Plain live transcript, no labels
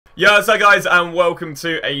Yo, what's up guys, and welcome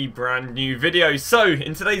to a brand new video. So,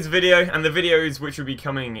 in today's video, and the videos which will be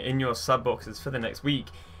coming in your sub boxes for the next week,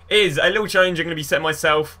 is a little challenge I'm going to be setting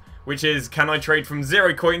myself, which is, can I trade from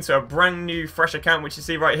 0 coins, so a brand new fresh account, which you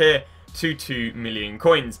see right here, to 2 million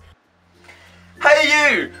coins.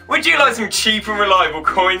 Hey you! Would you like some cheap and reliable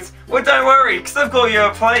coins? Well, don't worry, because I've got you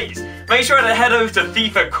a place. Make sure to head over to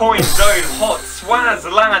FIFA Coin Zone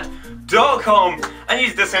HotSwazLand.com and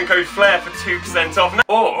use discount code FLAIR for 2% off.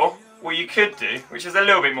 Or, what you could do, which is a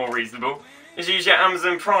little bit more reasonable, is use your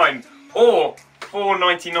Amazon Prime or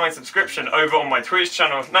 $4.99 subscription over on my Twitch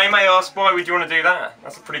channel. Now you may ask, why would you want to do that?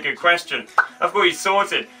 That's a pretty good question. I've got you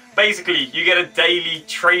sorted. Basically, you get a daily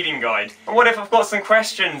trading guide. And what if I've got some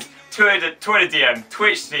questions? Twitter DM,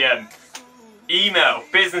 Twitch DM, email,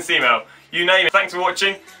 business email, you name it. Thanks for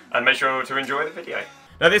watching, and make sure to enjoy the video.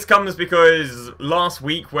 Now this comes because last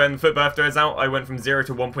week when Foot Birthday is out, I went from 0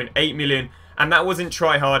 to 1.8 million, and that wasn't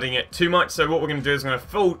try-harding it too much, so what we're going to do is we're going to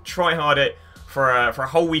full try-hard it for a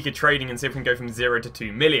whole week of trading and see if we can go from 0 to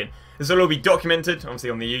 2 million. This will all be documented, obviously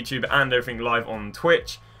on the YouTube and everything live on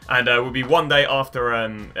Twitch, and will be one day after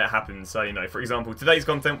it happens. So, you know, for example, today's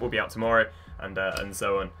content will be out tomorrow, and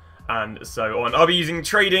so on. And so on. I'll be using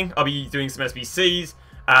trading, I'll be doing some SBCs,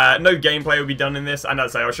 no gameplay will be done in this, and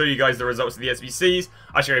as I say, I'll show you guys the results of the SBCs,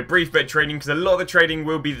 I'll show you a brief bit of trading, because a lot of the trading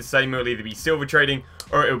will be the same, it'll either be silver trading,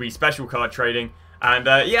 or it'll be special card trading, and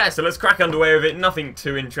yeah, so let's crack underway with it, nothing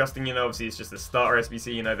too interesting, you know, obviously it's just a starter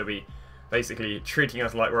SBC, you know, they'll be basically treating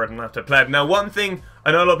us like we're an after pleb. Now one thing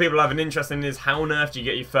I know a lot of people have an interest in is how on earth do you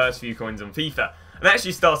get your first few coins on FIFA, and that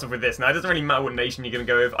actually starts off with this. Now it doesn't really matter what nation you're going to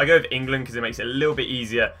go with, I go with England because it makes it a little bit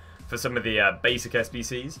easier for some of the basic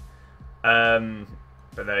SBCs,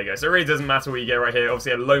 but there you go. So it really doesn't matter what you get right here.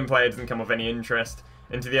 Obviously a lone player doesn't come of any interest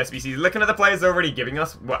into the SBCs. Looking at the players they're already giving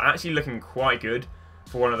us, we're actually looking quite good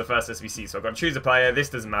for one of the first SBCs. So I've got to choose a player. This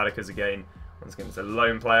doesn't matter because again, once again it's a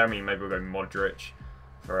lone player. I mean, maybe we'll go Modric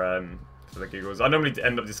for the giggles. I normally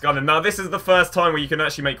end up discarding. Now this is the first time where you can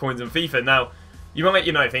actually make coins in FIFA. Now you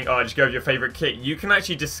might think, oh, just go with your favourite kit. You can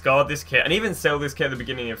actually discard this kit and even sell this kit at the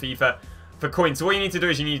beginning of FIFA for coins. So what you need to do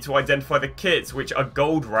is you need to identify the kits which are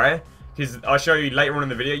gold rare, because I'll show you later on in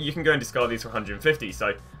the video, you can go and discard these for 150.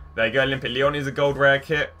 So there you go, Olympic Lyon is a gold rare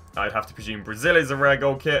kit. I'd have to presume Brazil is a rare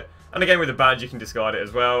gold kit. And again with a badge you can discard it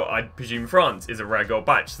as well. I'd presume France is a rare gold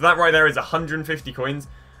badge. So that right there is 150 coins,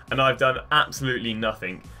 and I've done absolutely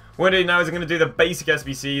nothing. What I'm going to do now is I'm going to do the basic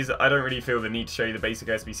SBCs. I don't really feel the need to show you the basic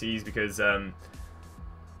SBCs because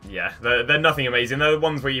yeah, they're nothing amazing. They're the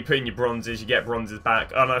ones where you put in your bronzes, you get bronzes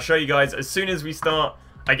back. And I'll show you guys as soon as we start,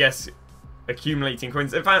 I guess, accumulating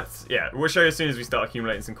coins. In fact, yeah, we'll show you as soon as we start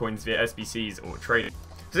accumulating some coins via SBCs or trading.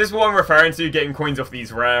 So this is what I'm referring to, getting coins off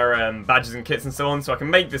these rare badges and kits and so on. So I can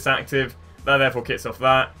make this active, that therefore kits off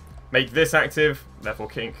that. Make this active, therefore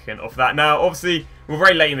kicking off that. Now, obviously, we're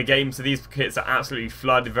very late in the game, so these kits are absolutely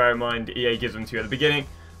flooded. Bear in mind, EA gives them to you at the beginning.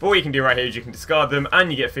 But what you can do right here is you can discard them, and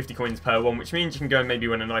you get 50 coins per one, which means you can go and maybe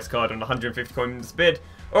win a nice card on 150 coins bid,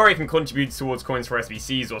 or you can contribute towards coins for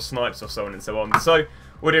SBCs or snipes or so on and so on. So what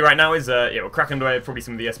we'll do right now is yeah, we'll crack underway with probably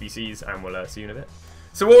some of the SBCs, and we'll see you in a bit.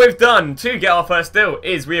 So what we've done to get our first deal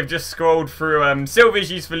is we have just scrolled through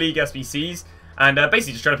Silver's Youth for League SBCs, and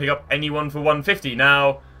basically just trying to pick up anyone for 150.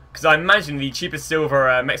 Now, because I imagine the cheapest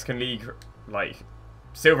silver Mexican league, like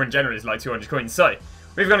silver in general, is like 200 coins, so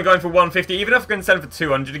we're going to go in for 150. Even if I can sell it for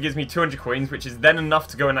 200, it gives me 200 coins, which is then enough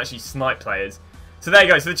to go and actually snipe players. So there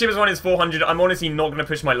you go. So the cheapest one is 400. I'm honestly not going to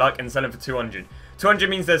push my luck and sell it for 200. 200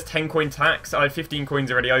 means there's 10 coin tax. I have 15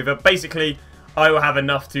 coins already over. Basically, I will have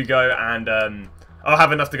enough to go and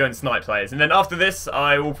snipe players. And then after this,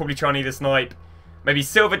 I will probably try and either snipe maybe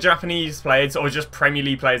silver Japanese players or just Premier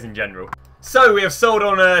League players in general. So we have sold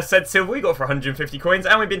on said silver we got for 150 coins,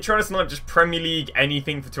 and we've been trying to snipe just Premier League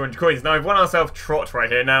anything for 200 coins. Now we've won ourselves Trot right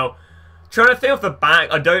here. Now, trying to think off the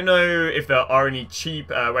back, I don't know if there are any cheap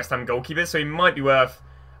West Ham goalkeepers, so he might be worth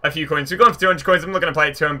a few coins. So we've gone for 200 coins. I'm not going to play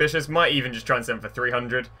it too ambitious. Might even just try and send for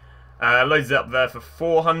 300. Loads it up there for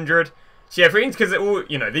 400. So yeah, because it all,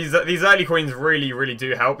 you know, these early coins really, really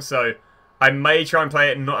do help. So I may try and play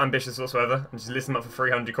it not ambitious whatsoever and just list them up for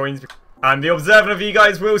 300 coins. And the observant of you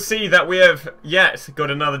guys will see that we have yet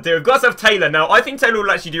got another deal. We've got ourselves Taylor. Now, I think Taylor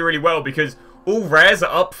will actually do really well because all rares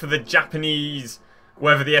are up for the Japanese,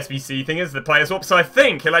 whatever the SBC thing is, the player swap. So I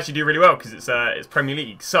think he'll actually do really well because it's Premier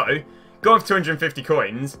League. So, going for 250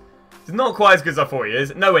 coins. It's not quite as good as I thought he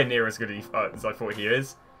is. Nowhere near as good as I thought he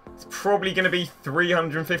is. It's probably going to be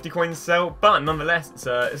 350 coins sell, but nonetheless,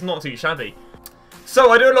 it's not too shabby.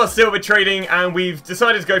 So I do a lot of silver trading, and we've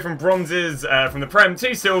decided to go from bronzes from the Prem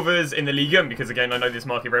to silvers in the Liga, because again I know this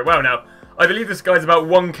market very well. Now, I believe this guy's about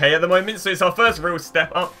 1k at the moment, so it's our first real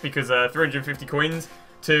step up because 350 coins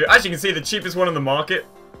to, as you can see, the cheapest one on the market,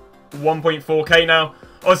 1.4k now.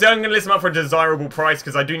 Obviously, I'm going to list him up for a desirable price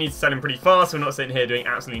because I do need to sell him pretty fast. We're not sitting here doing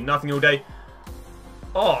absolutely nothing all day.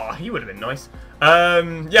 Oh, he would have been nice. Yeah,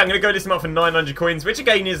 I'm going to go list him up for 900 coins, which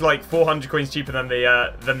again is like 400 coins cheaper than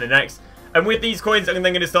the next. And with these coins, I'm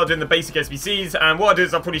then going to start doing the basic SBCs. And what I'll do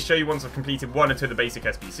is I'll probably show you once I've completed 1 or 2 of the basic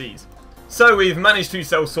SBCs. So we've managed to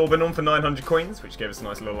sell Sorbanon for 900 coins, which gave us a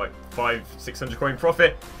nice little like 500-600 coin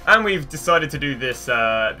profit. And we've decided to do this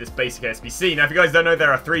this basic SBC. Now, if you guys don't know,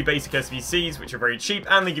 there are 3 basic SBCs, which are very cheap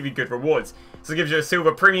and they give you good rewards. So it gives you a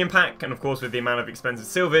silver premium pack, and of course with the amount of expensive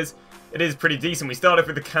silvers, it is pretty decent. We started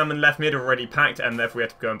with the cam and left mid already packed, and therefore we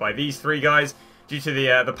had to go and buy these 3 guys. Due to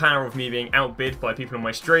the power of me being outbid by people on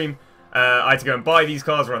my stream, I had to go and buy these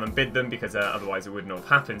cars rather than bid them because otherwise it wouldn't have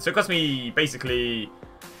happened. So it cost me basically,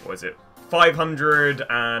 what was it,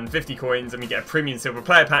 550 coins, and we get a premium silver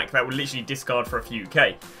player pack that will literally discard for a few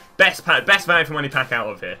K. Best value for money pack out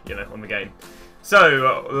of here, you know, on the game.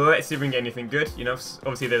 So let's see if we can get anything good. You know,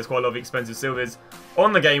 obviously there's quite a lot of expensive silvers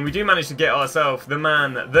on the game. We do manage to get ourselves the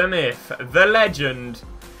man, the myth, the legend.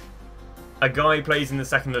 A guy who plays in the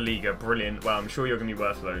second La Liga. Brilliant. Well, I'm sure you're going to be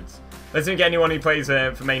worth loads. Let's see if we get anyone who plays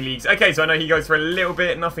for main leagues. Okay, so I know he goes for a little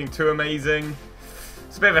bit. Nothing too amazing.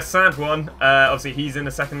 It's a bit of a sad one. Obviously, he's in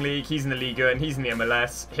the second league. He's in the Liga, and he's in the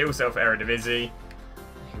MLS. He'll sell for Eredivisie.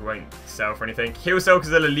 He won't sell for anything. He'll sell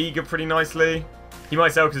because of La Liga pretty nicely. He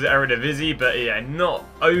might sell because of Eredivisie, but yeah, not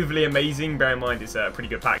overly amazing. Bear in mind, it's a pretty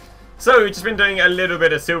good pack. So, we've just been doing a little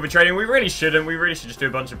bit of silver trading. We really shouldn't. We really should just do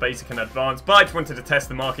a bunch of basic and advanced. But I just wanted to test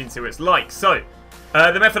the market and see what it's like. So,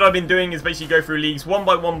 the method I've been doing is basically go through leagues one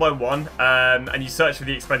by one, and you search for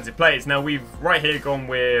the expensive players. Now, we've right here gone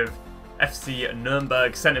with FC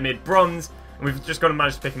Nuremberg centre mid bronze, and we've just got to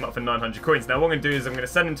manage to pick him up for 900 coins. Now, what I'm going to do is I'm going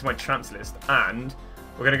to send him to my transfer list, and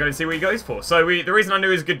we're going to go and see what he goes for. So the reason I knew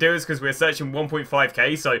it was a good deal is because we're searching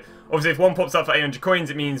 1.5k. So obviously if one pops up for 800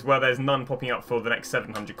 coins, it means, well, there's none popping up for the next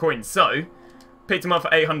 700 coins. So picked him up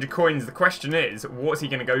for 800 coins. The question is, what's he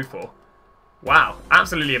going to go for? Wow,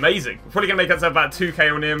 absolutely amazing. We're probably going to make ourselves about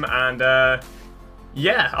 2k on him. And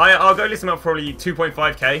yeah, I'll go list him up probably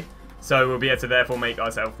 2.5k. So we'll be able to therefore make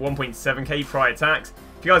ourselves 1.7k prior tax.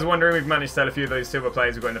 If you guys are wondering, we've managed to sell a few of those silver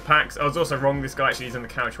players we've got in the packs. I was also wrong, this guy actually is in the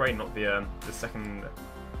Couch-Way, not the second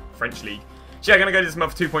French league. So yeah, going to go this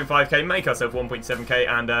month for 2.5k, make ourselves 1.7k,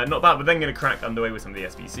 and not bad, but then going to crack underway with some of the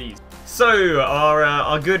SBCs. So,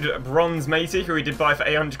 our good bronze matey, who we did buy for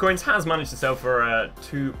 800 coins, has managed to sell for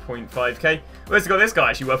 2.5k. We've also got this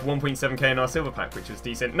guy actually worth 1.7k in our silver pack, which was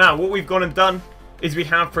decent. Now, what we've gone and done is we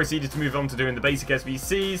have proceeded to move on to doing the basic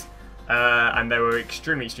SBCs. And they were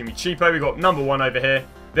extremely cheapo. We got number 1 over here.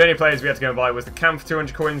 The only players we had to go and buy was the cam for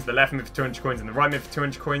 200 coins, the left mid for 200 coins, and the right mid for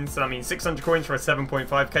 200 coins. So that means 600 coins for a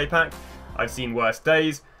 7.5k pack. I've seen worse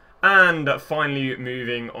days. And finally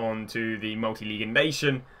moving on to the multi-league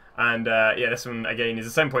nation. And yeah, this one again is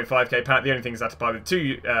a 7.5k pack. The only thing is I had to buy with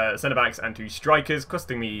 2 centre backs and 2 strikers,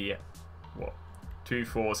 costing me what, 2,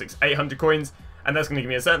 4, 6, 800 coins. And that's going to give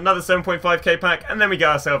me another 7.5k pack. And then we get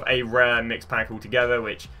ourselves a rare mixed pack altogether,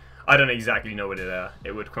 which I don't exactly know what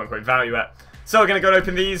it would quote-unquote value at. So we're going to go and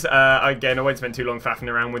open these. Again, I won't spend too long faffing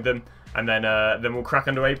around with them. And then we'll crack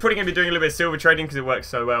underway. Probably going to be doing a little bit of silver trading because it worked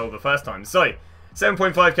so well the first time. So,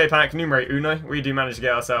 7.5k pack, numero uno. We do manage to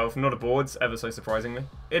get ourselves, not a boards, ever so surprisingly.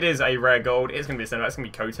 It is a rare gold. It's going to be a centre back. It's going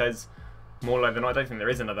to be Cotes. More like than I don't think there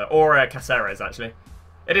is another. Or Caceres, actually.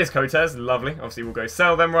 It is Cotes. Lovely. Obviously, we'll go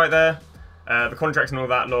sell them right there. The contracts and all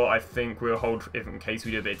that lot, I think we'll hold in case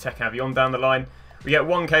we do a bit of tech heavy on down the line. We get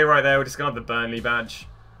 1k right there. We'll discard the Burnley badge.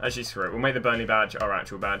 Actually, screw it. We'll make the Burnley badge our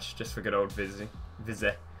actual badge, just for good old Vizzy.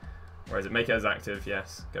 Where is it? Make it as active.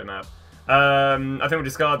 Yes. Go mad. I think we'll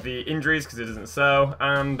discard the injuries because it doesn't sell,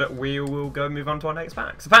 and we will go move on to our next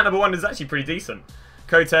pack. So pack number 1 is actually pretty decent.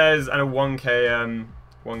 Cotes and a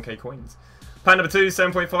 1k coins. Pack number 2,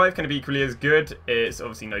 7.5, can it be equally as good? It's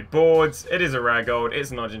obviously no boards. It is a rare gold.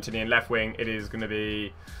 It's an Argentinian left wing. It is going to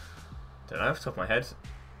be, don't know off the top of my head.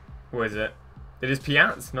 What is it? It is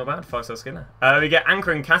Piat, not bad, 5-star Skinner. We get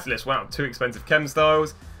Anchor and Catalyst, wow, 2 expensive chem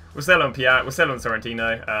styles. We'll sell on Piat, we'll sell on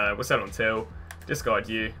Sorrentino, we'll sell on Till, discard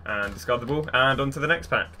you, and discard the ball, and on to the next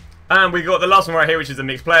pack. And we got the last one right here, which is a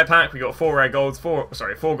mixed player pack. We got 4 rare golds, 4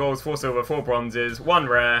 golds, 4 silver, 4 bronzes, 1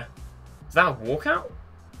 rare. Is that a walkout?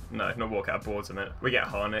 No, not walkout, boards on it. We get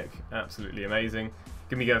Harnick, absolutely amazing.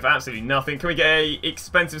 Can we go for absolutely nothing? Can we get a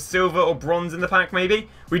expensive silver or bronze in the pack, maybe?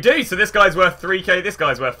 We do, so this guy's worth 3k, this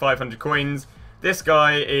guy's worth 500 coins. This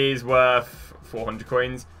guy is worth 400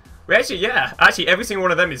 coins. We actually, yeah, actually every single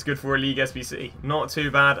one of them is good for a League SBC. Not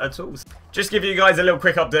too bad at all. Just give you guys a little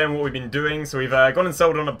quick update on what we've been doing. So we've gone and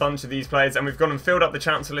sold on a bunch of these players, and we've gone and filled up the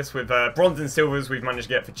transfer list with bronze and silvers we've managed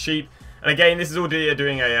to get for cheap. And again, this is all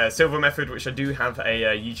doing a silver method, which I do have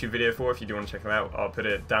a YouTube video for. If you do want to check them out, I'll put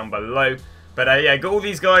it down below. But yeah, got all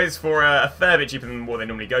these guys for a fair bit cheaper than what they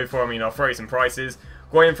normally go for. I mean, I'll throw you some prices.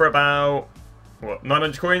 Going for about, what,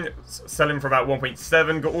 900 coins, selling for about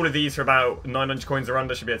 1.7. Got all of these for about 900 coins or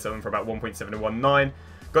under. Should be able to sell them for about 1.7 to 1.9.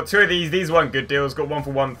 Got two of these. These weren't good deals. Got one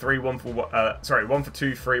for 1.3, one for 2.3, one for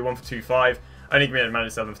 2.5. Only can be able to manage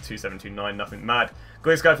to sell them for 2.729. Nothing mad.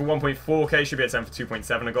 Got this guy for 1.4k. Should be able to sell him for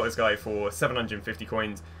 2.7. I got this guy for 750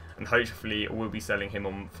 coins, and hopefully we'll be selling him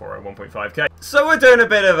on for a 1.5k. So we're doing a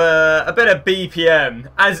bit of BPM,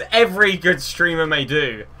 as every good streamer may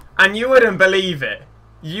do, and you wouldn't believe it.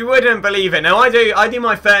 You wouldn't believe it. Now I do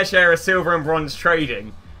my fair share of silver and bronze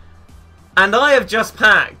trading, and I have just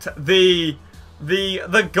packed the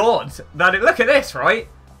god that look at this, right?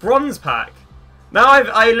 Bronze pack. Now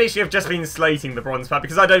I literally have just been slating the bronze pack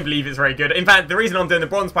because I don't believe it's very good. In fact, the reason I'm doing the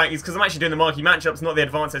bronze pack is because I'm actually doing the marquee matchups, not the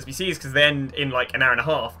advanced SBCs, because they end in like an hour and a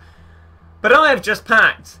half. But I have just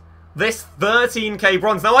packed this 13k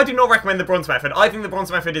bronze. Now I do not recommend the bronze method. I think the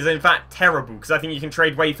bronze method is in fact terrible because I think you can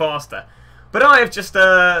trade way faster. But I have just,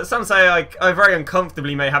 some say I very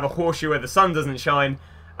uncomfortably may have a horseshoe where the sun doesn't shine,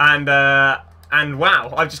 and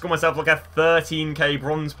wow, I've just got myself like a 13k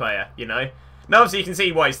bronze player, you know. Now obviously you can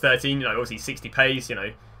see why he's 13, you know, obviously 60 pace, you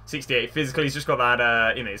know, 68 physical, he's just got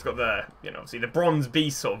that, you know, he's got the, you know, obviously the bronze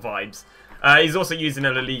beast sort of vibes. He's also using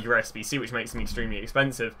a La Liga SBC, which makes him extremely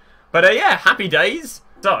expensive. But yeah, happy days.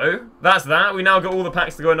 So, that's that. We now got all the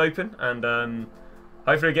packs to go and open, and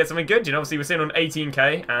hopefully we get something good. You know, obviously we're sitting on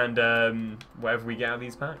 18k, and whatever we get out of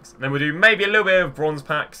these packs. And then we'll do maybe a little bit of bronze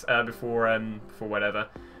packs before whatever.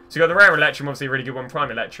 So you got the rare Electrum, obviously a really good one,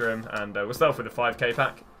 Prime Electrum, and we'll start off with the 5k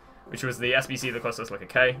pack, which was the SBC that cost us like a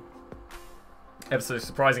K. Ever so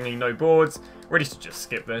surprisingly, no boards. Really should just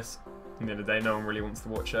skip this. At the end of the day, no one really wants to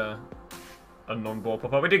watch a non-board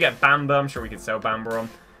pop-up. We do get Bamba, I'm sure we could sell Bamba on.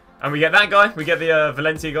 And we get that guy, we get the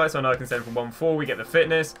Valencia guy, so I know I can sell him for 1.4. We get the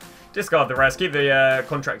fitness, discard the rest, keep the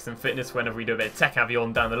contracts and fitness whenever we do a bit of tech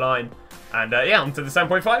avion down the line. And yeah, on to the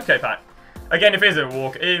 7.5k pack. Again, if it isn't a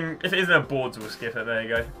walk, if it isn't a boards, we'll skip it, there you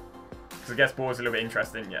go. Because I guess boards are a little bit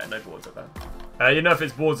interesting, yeah, no boards at that. You know if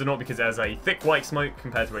it's boards or not because there's a thick white smoke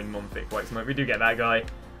compared to a non-thick white smoke. We do get that guy.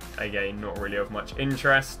 Again, not really of much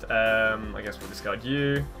interest. I guess we'll discard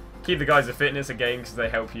you. Keep the guys of fitness again because they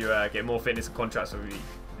help you get more fitness and contracts with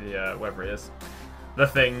the whatever it is. The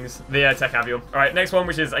things. The tech avion. Alright, next one,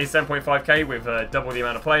 which is a 7.5k with double the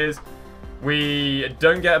amount of players. We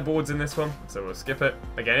don't get boards in this one, so we'll skip it.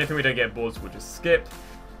 Again, anything we don't get boards, we'll just skip.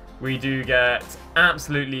 We do get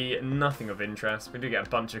absolutely nothing of interest. We do get a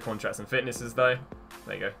bunch of contracts and fitnesses though.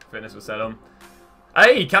 There you go, fitness will sell on.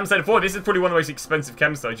 Hey, cam centre forward. This is probably one of the most expensive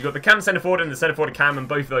chem styles. You've got the cam centre forward and the centre forward cam, and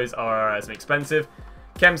both of those are some expensive.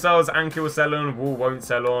 Chem styles, Anki will sell on, Wall won't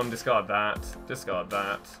sell on. Discard that. Discard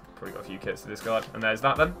that. Probably got a few kits to discard. And there's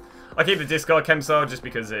that then. I keep the discard chem style just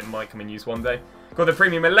because it might come in use one day. Got the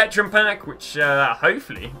premium Electrum pack, which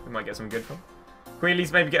hopefully we might get some good from. Can we at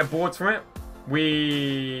least maybe get a boards from it?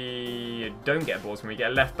 We don't get boards from it. We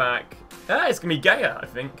get a left back. It's going to be Gaia, I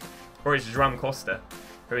think. Or it's Dram Costa.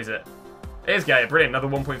 Who is it? It is Gaia. Brilliant. Another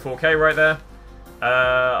 1.4k right there.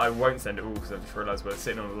 I won't send it all because I've just realised we're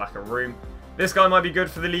sitting on a lack of room. This guy might be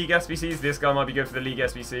good for the League SBCs. This guy might be good for the League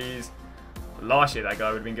SBCs. Last year that guy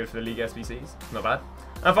would have been good for the League SBCs. Not bad.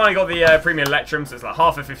 And finally got the Premium Electrum, so it's like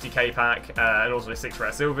half a 50k pack, and also 6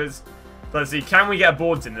 rare silvers. So let's see, can we get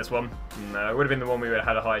boards in this one? No, it would have been the one we would have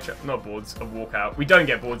had a higher chance. Not boards, a walkout. We don't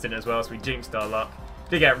get boards in it as well, so we jinxed our luck.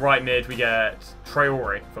 We get right mid, we get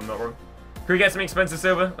Traore, if I'm not wrong. Can we get some expensive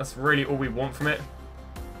silver? That's really all we want from it.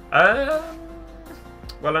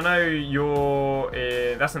 Well, I know you're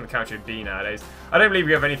in... That's in the country of B nowadays. I don't believe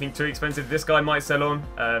we have anything too expensive. This guy might sell on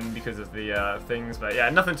because of the things. But yeah,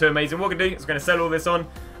 nothing too amazing. What we're going to do is we're going to sell all this on.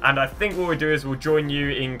 And I think what we'll do is we'll join you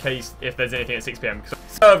in case if there's anything at 6 PM.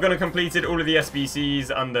 So I've gone and completed all of the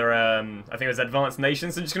SBCs under, I think it was Advanced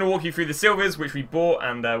Nations. So I'm just going to walk you through the silvers, which we bought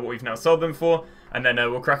and what we've now sold them for. And then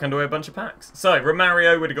we'll crack under a bunch of packs. So,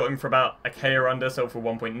 Romario would have got him for about a K or under, sold for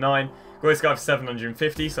 1.9. Got this guy for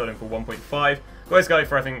 750, sold him for 1.5. Got this guy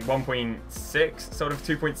for, I think, 1.6, sold him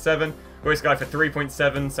for 2.7. Got this guy for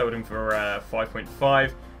 3.7, sold him for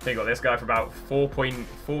 5.5. Then got this guy for about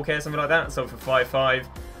 4.4k, something like that, sold for 5.5.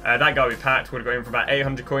 That guy we packed would have got him for about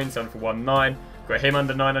 800 coins, sold him for 1.9. Got him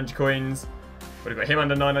under 900 coins. Would have got him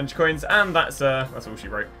under 900 coins, and that's all she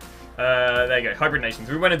wrote. There you go, Hybrid Nations.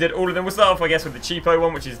 We went and did all of them. We'll start off, I guess, with the cheapo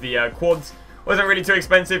one, which is the quads. Wasn't really too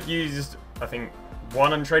expensive. Used, I think,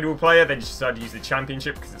 one untradeable player. Then just decided to use the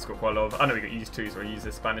championship because it's got quite a lot of... Oh no, we got used two, so I used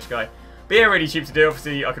the Spanish guy. But yeah, really cheap to do.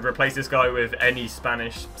 Obviously, I could replace this guy with any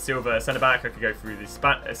Spanish silver centre-back. I could go through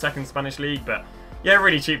the second Spanish league. But yeah,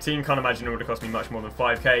 really cheap team. Can't imagine it would have cost me much more than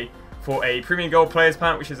 5k for a premium gold players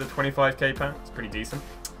pack, which is a 25k pack. It's pretty decent.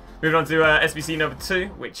 Moving on to SBC number 2,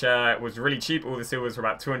 which was really cheap. All the silvers were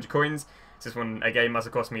about 200 coins. This one, again, must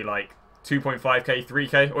have cost me like 2.5k,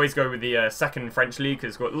 3k. Always go with the second French league because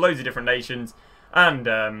it's got loads of different nations and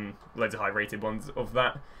loads of high-rated ones of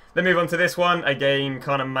that. Then move on to this one. Again,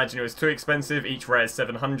 can't imagine it was too expensive. Each rare is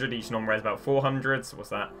 700. Each non-rare is about 400. So what's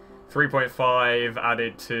that? 3.5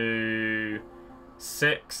 added to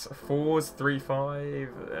 6 4s,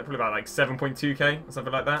 3.5. Probably about like 7.2k or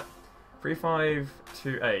something like that. 3.5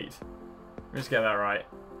 to 8. Let me just get that right.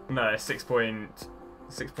 No,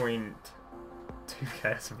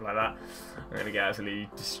 6.2k, something like that. I'm going to get absolutely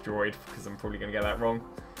destroyed because I'm probably going to get that wrong.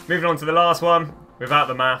 Moving on to the last one, without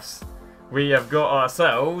the maths. We have got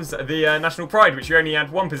ourselves the National Pride, which we only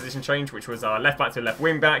had one position change, which was our left back to left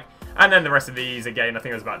wing back. And then the rest of these, again, I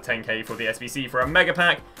think it was about 10k for the SBC for a mega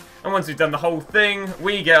pack. And once we've done the whole thing,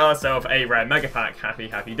 we get ourselves a rare mega pack. Happy,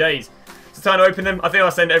 happy days. So time to open them. I think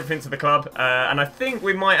I'll send everything to the club. And I think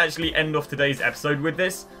we might actually end off today's episode with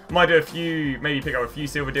this. Might do a few, maybe pick up a few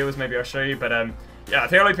silver deals, maybe I'll show you. But yeah, I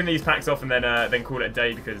think I'll open these packs off and then call it a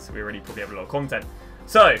day because we already probably have a lot of content.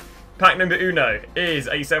 So, pack number uno is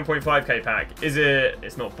a 7.5k pack. Is it?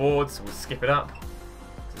 It's not bored, so we'll skip it up.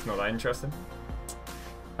 It's not that interesting.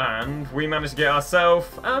 And we managed to get ourselves,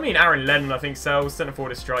 I mean, Aaron Lennon I think sells. Centre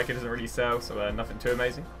forward striker doesn't really sell, so nothing too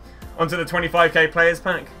amazing. Onto the 25k players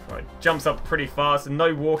pack. Right, jumps up pretty fast and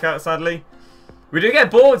no walkout sadly. We do get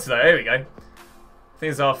boards though, here we go. I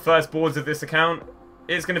think it's our first boards of this account.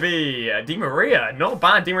 It's going to be Di Maria. Not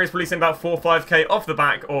bad. Di Maria's probably sent about 4 or 5k off the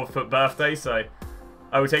back of for birthday, so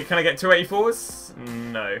I would take, can I get 284s?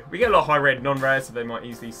 No. We get a lot of high-rated non-rares, so they might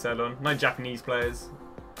easily sell on. No Japanese players.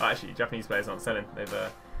 Oh, actually, Japanese players aren't selling. They've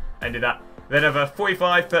ended that. Then have a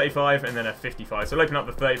 45, 35, and then a 55. So we'll open up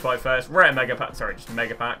the 35 first. Rare mega pack. Sorry, just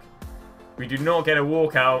mega pack. We do not get a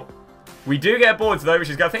walkout. We do get boards, though, which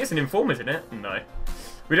is good. I think it's an Informer, isn't it? No.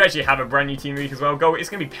 We do actually have a brand new team week as well. Goal. It's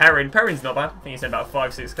going to be Perrin. Perrin's not bad. I think he's about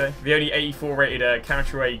 5, 6k. The only 84 rated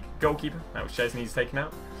counterweight goalkeeper. That was Chesney's taken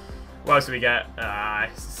out. What else do we get?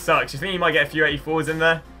 Sucks. You think you might get a few 84s in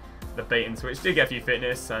there? The bait and switch. Do get a few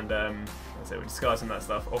fitness and so we're disguising that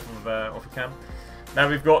stuff off of cam. Now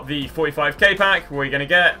we've got the 45k pack. What are you going to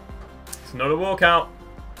get? It's not a walkout.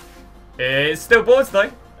 It's still boards though.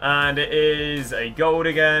 And it is a gold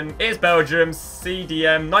again. It's Belgium,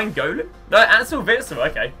 CDM, 9 Golem. No, Ansel Witsel,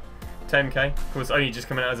 okay. 10k. Of course, only just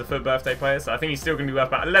coming out as a FUT birthday player, so I think he's still going to be worth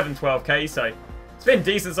about 11, 12k. So it's been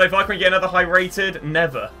decent so far. Can we get another high rated?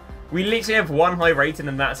 Never. We literally have one high rated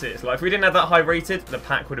and that's it. So if we didn't have that high rated, the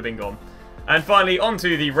pack would have been gone. And finally,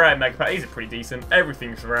 onto the rare mega pack. These are pretty decent.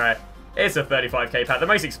 Everything's rare. It's a 35k pack. The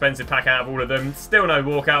most expensive pack out of all of them. Still no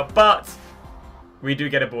walkout, but we do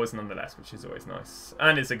get a boards nonetheless, which is always nice.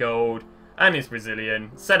 And it's a gold. And it's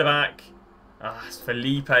Brazilian. Centre back. It's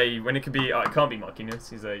Felipe. When it could be... Oh, it can't be Marquinhos.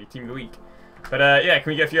 He's a team of the week. But yeah,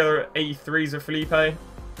 can we get a few other 83s of Felipe?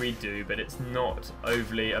 We do, but it's not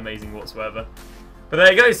overly amazing whatsoever. But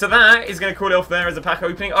there you go. So that is going to call it off there as a pack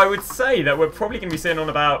opening. I would say that we're probably going to be sitting on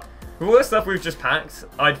about... With all the stuff we've just packed,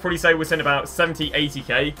 I'd probably say we're sitting about 70,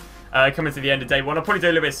 80k. Coming to the end of day one. I'll probably do a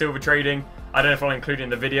little bit of silver trading. I don't know if I'll include it in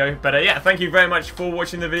the video. But yeah, thank you very much for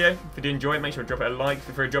watching the video. If you did enjoy it, make sure to drop it a like.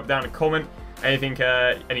 Feel free to drop down a comment. Anything,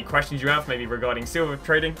 any questions you have, maybe regarding silver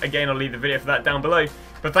trading. Again, I'll leave the video for that down below.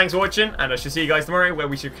 But thanks for watching, and I shall see you guys tomorrow, where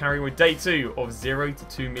we should carry on with day 2 of 0 to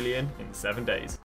 2 million in 7 days.